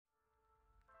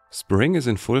Spring is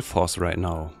in full force right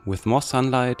now. With more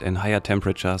sunlight and higher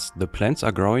temperatures, the plants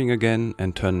are growing again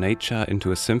and turn nature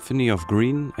into a symphony of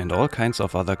green and all kinds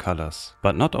of other colors.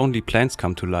 But not only plants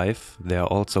come to life, there are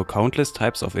also countless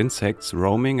types of insects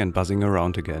roaming and buzzing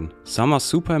around again. Some are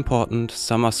super important,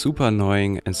 some are super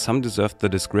annoying, and some deserve the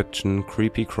description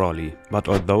creepy crawly. But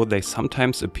although they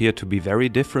sometimes appear to be very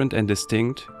different and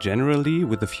distinct, generally,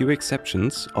 with a few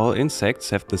exceptions, all insects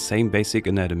have the same basic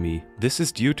anatomy. This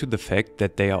is due to the fact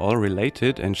that they are all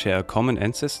related and share a common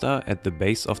ancestor at the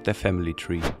base of their family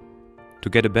tree. To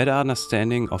get a better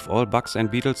understanding of all bugs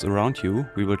and beetles around you,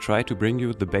 we will try to bring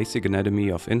you the basic anatomy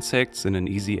of insects in an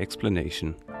easy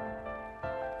explanation.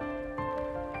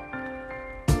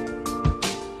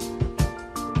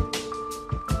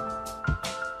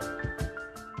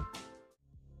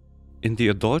 In the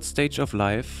adult stage of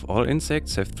life, all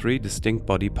insects have three distinct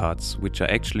body parts, which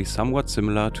are actually somewhat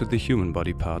similar to the human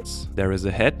body parts. There is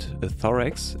a head, a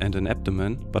thorax, and an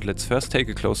abdomen, but let's first take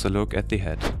a closer look at the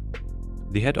head.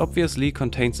 The head obviously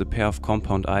contains a pair of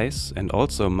compound eyes and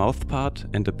also a mouth part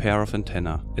and a pair of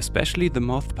antennae. Especially the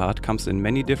mouth part comes in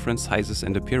many different sizes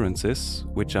and appearances,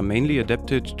 which are mainly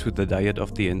adapted to the diet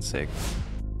of the insect.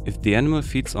 If the animal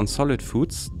feeds on solid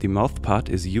foods, the mouth part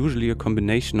is usually a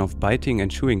combination of biting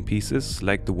and chewing pieces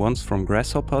like the ones from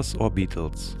grasshoppers or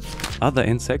beetles. Other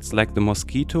insects like the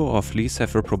mosquito or fleas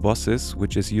have a proboscis,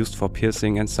 which is used for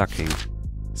piercing and sucking.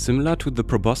 Similar to the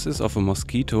proboscis of a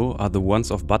mosquito are the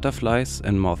ones of butterflies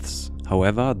and moths.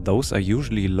 However, those are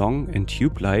usually long and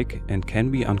tube-like and can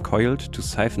be uncoiled to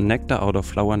siphon nectar out of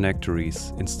flower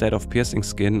nectaries instead of piercing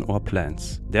skin or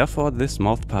plants. Therefore, this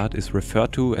mouthpart is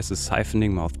referred to as a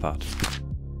siphoning mouthpart.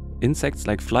 Insects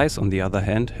like flies, on the other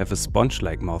hand, have a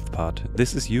sponge-like mouthpart.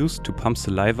 This is used to pump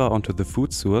saliva onto the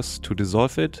food source to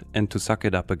dissolve it and to suck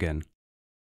it up again.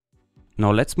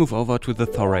 Now let's move over to the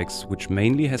thorax, which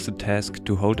mainly has the task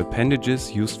to hold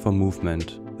appendages used for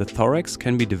movement. The thorax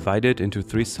can be divided into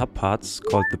three subparts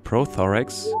called the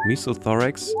prothorax,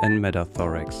 mesothorax and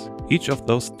metathorax. Each of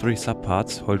those three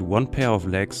subparts hold one pair of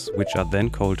legs, which are then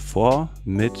called fore,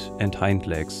 mid and hind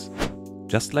legs.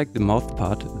 Just like the mouth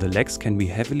part, the legs can be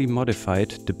heavily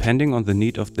modified depending on the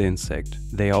need of the insect.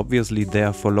 They are obviously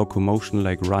there for locomotion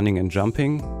like running and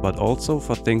jumping, but also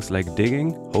for things like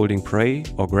digging, holding prey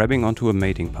or grabbing onto a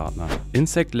mating partner.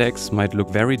 Insect legs might look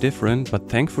very different, but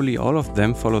thankfully all of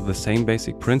them follow the same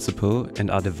basic principle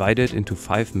and are divided into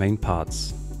 5 main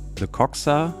parts: the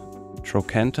coxa,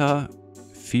 trochanter,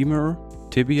 femur,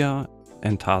 tibia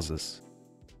and tarsus.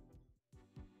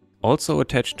 Also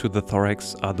attached to the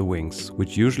thorax are the wings,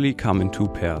 which usually come in 2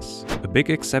 pairs. A big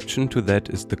exception to that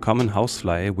is the common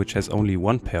housefly, which has only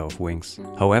 1 pair of wings.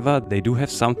 However, they do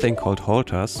have something called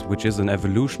halters, which is an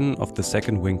evolution of the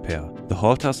second wing pair. The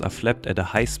halters are flapped at a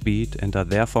high speed and are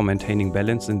therefore maintaining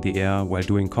balance in the air while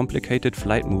doing complicated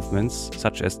flight movements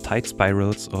such as tight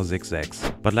spirals or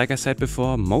zigzags. But like I said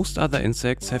before, most other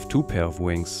insects have 2 pair of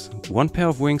wings. 1 pair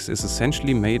of wings is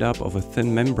essentially made up of a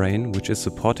thin membrane which is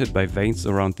supported by veins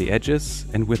around the edges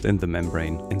and within the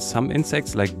membrane. In some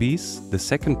insects like bees, the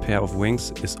second pair of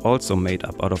wings is also made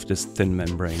up out of this thin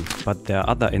membrane. But there are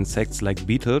other insects like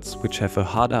beetles which have a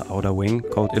harder outer wing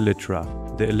called elytra.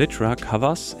 The elytra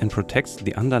covers and protects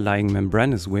the underlying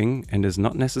membranous wing and is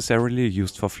not necessarily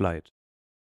used for flight.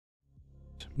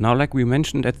 Now, like we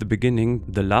mentioned at the beginning,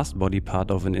 the last body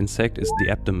part of an insect is the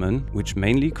abdomen, which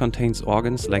mainly contains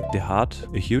organs like the heart,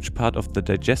 a huge part of the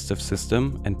digestive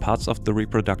system and parts of the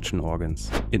reproduction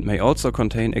organs. It may also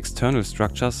contain external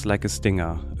structures like a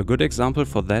stinger. A good example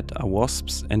for that are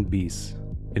wasps and bees.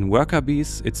 In worker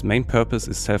bees, its main purpose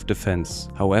is self-defense.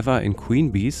 However, in queen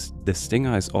bees, the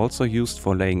stinger is also used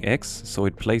for laying eggs, so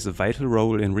it plays a vital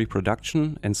role in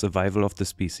reproduction and survival of the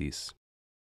species.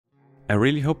 I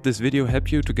really hope this video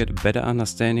helped you to get a better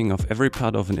understanding of every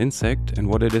part of an insect and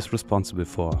what it is responsible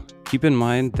for. Keep in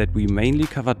mind that we mainly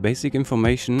covered basic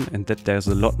information and that there's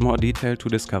a lot more detail to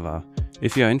discover.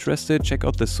 If you are interested, check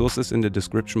out the sources in the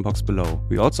description box below.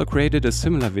 We also created a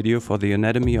similar video for the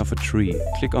anatomy of a tree.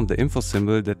 Click on the info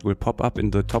symbol that will pop up in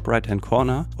the top right hand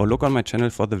corner or look on my channel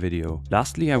for the video.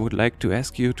 Lastly, I would like to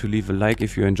ask you to leave a like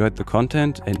if you enjoyed the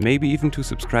content and maybe even to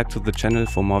subscribe to the channel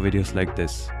for more videos like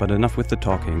this. But enough with the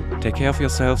talking. Take care of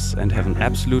yourselves and have an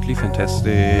absolutely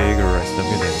fantastic rest of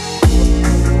your day.